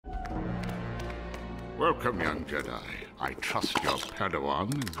Welcome, young Jedi. I trust your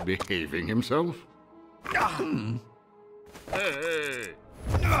Padawan is behaving himself. Hey!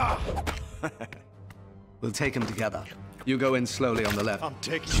 We'll take him together. You go in slowly on the left. I'm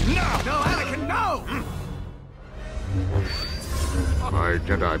taking you now! No, Anakin, no! My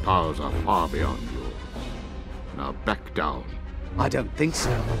Jedi powers are far beyond yours. Now back down. I don't think so.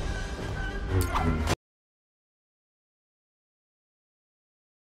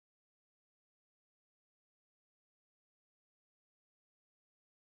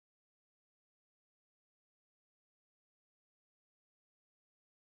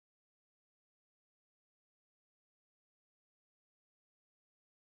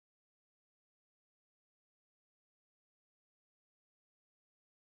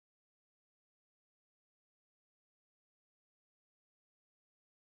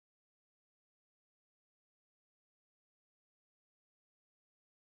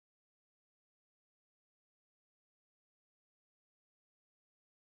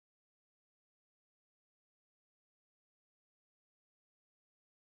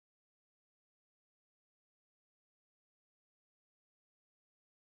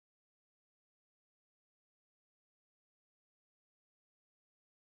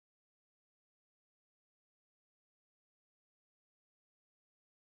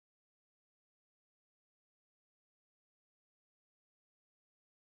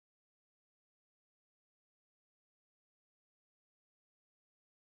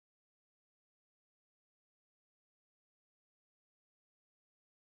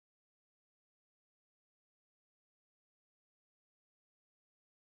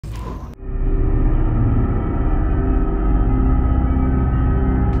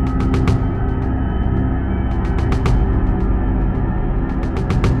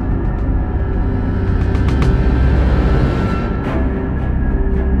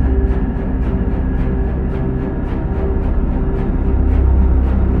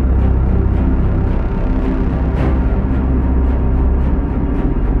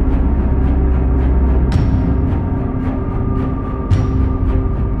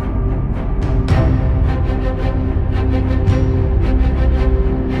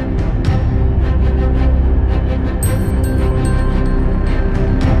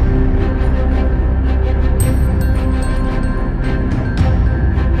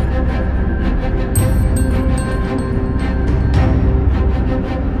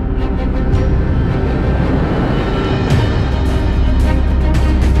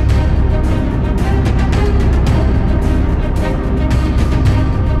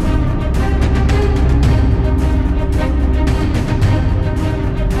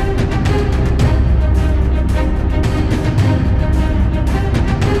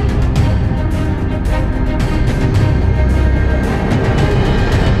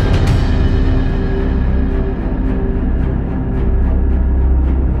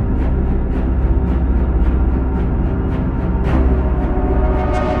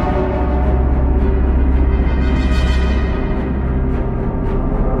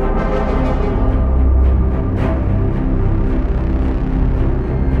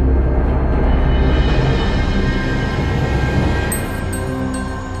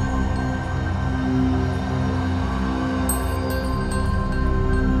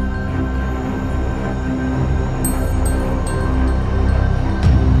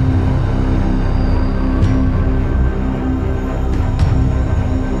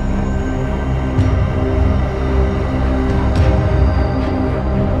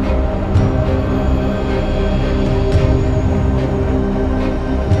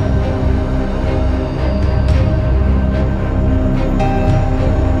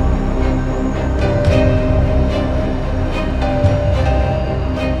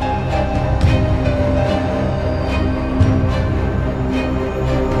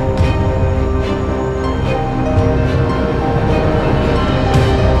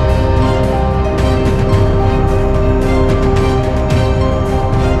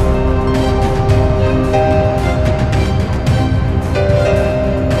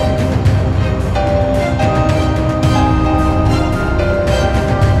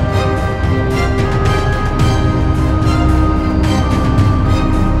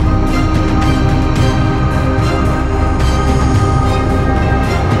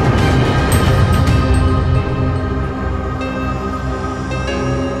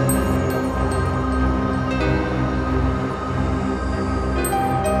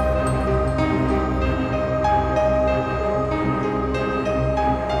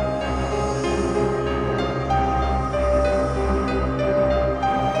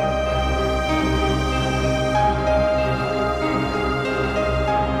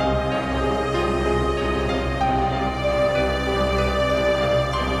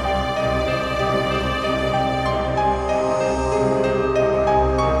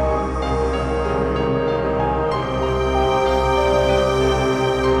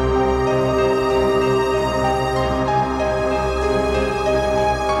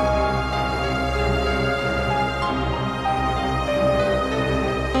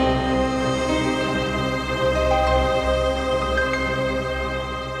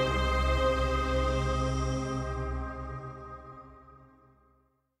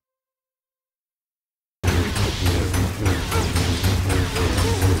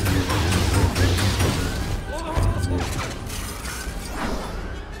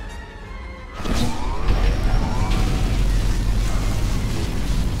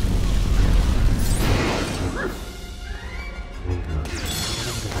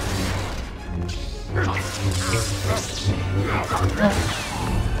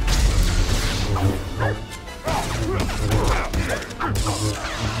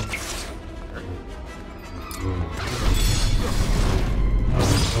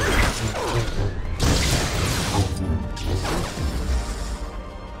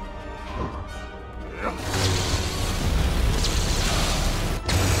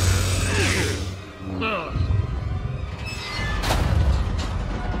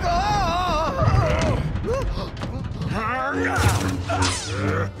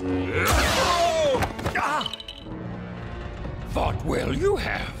 will you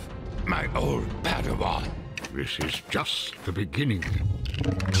have, my old Padawan? This is just the beginning.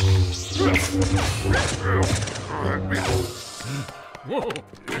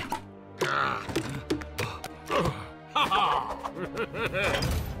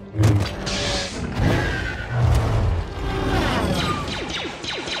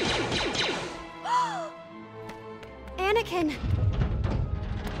 Anakin!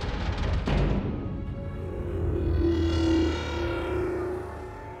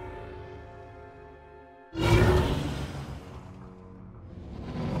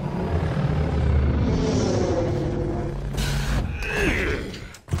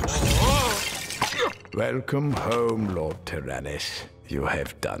 Welcome home, Lord Tyrannus. You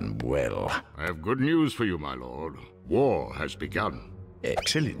have done well. I have good news for you, my lord. War has begun.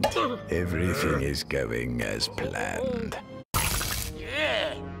 Excellent. Everything is going as planned.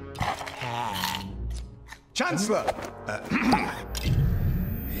 Chancellor!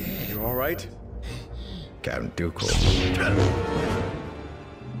 You all right? Count Dooku.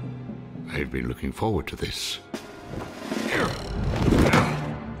 I have been looking forward to this.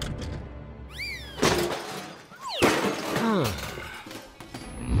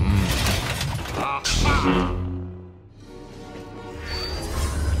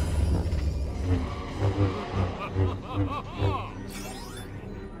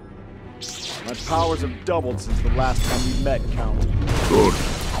 My powers have doubled since the last time we met, Count. Good.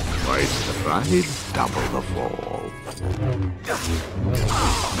 Twice the ride, double the fall.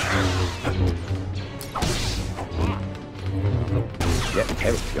 Get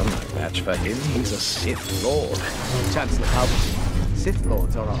help, you're no match for him. He's a Sith Lord. Chancellor Palpatine, Sith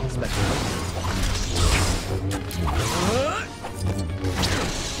Lords are our special.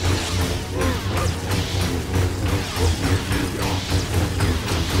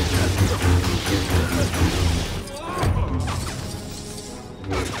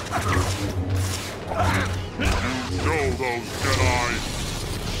 Show those Jedi!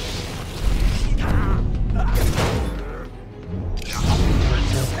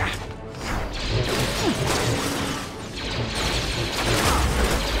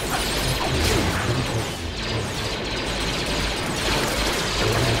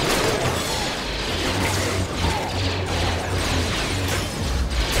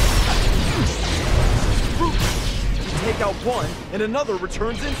 Take out one, and another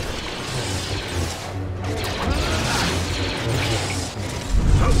returns in.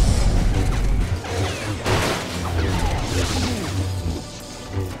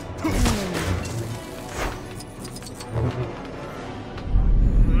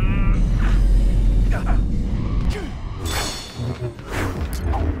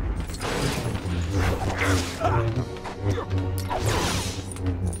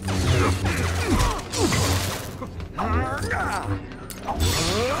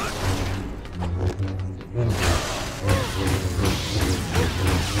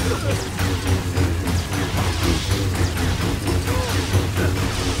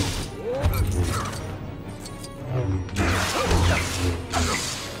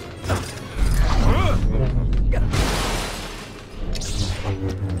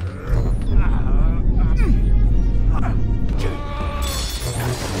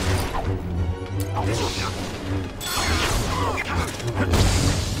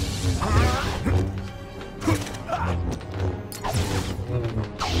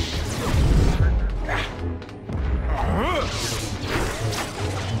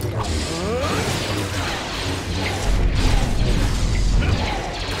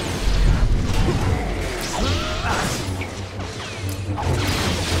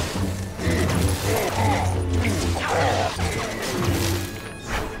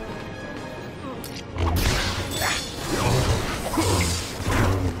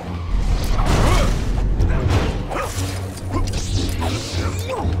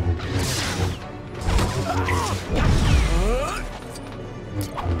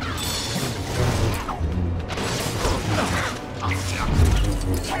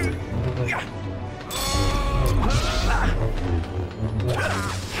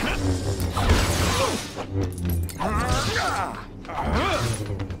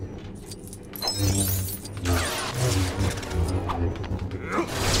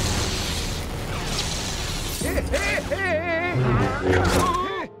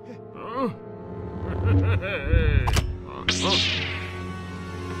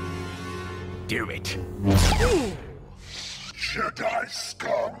 Do it. Jedi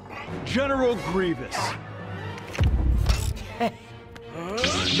scum! General Grievous.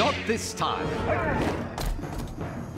 Not this time.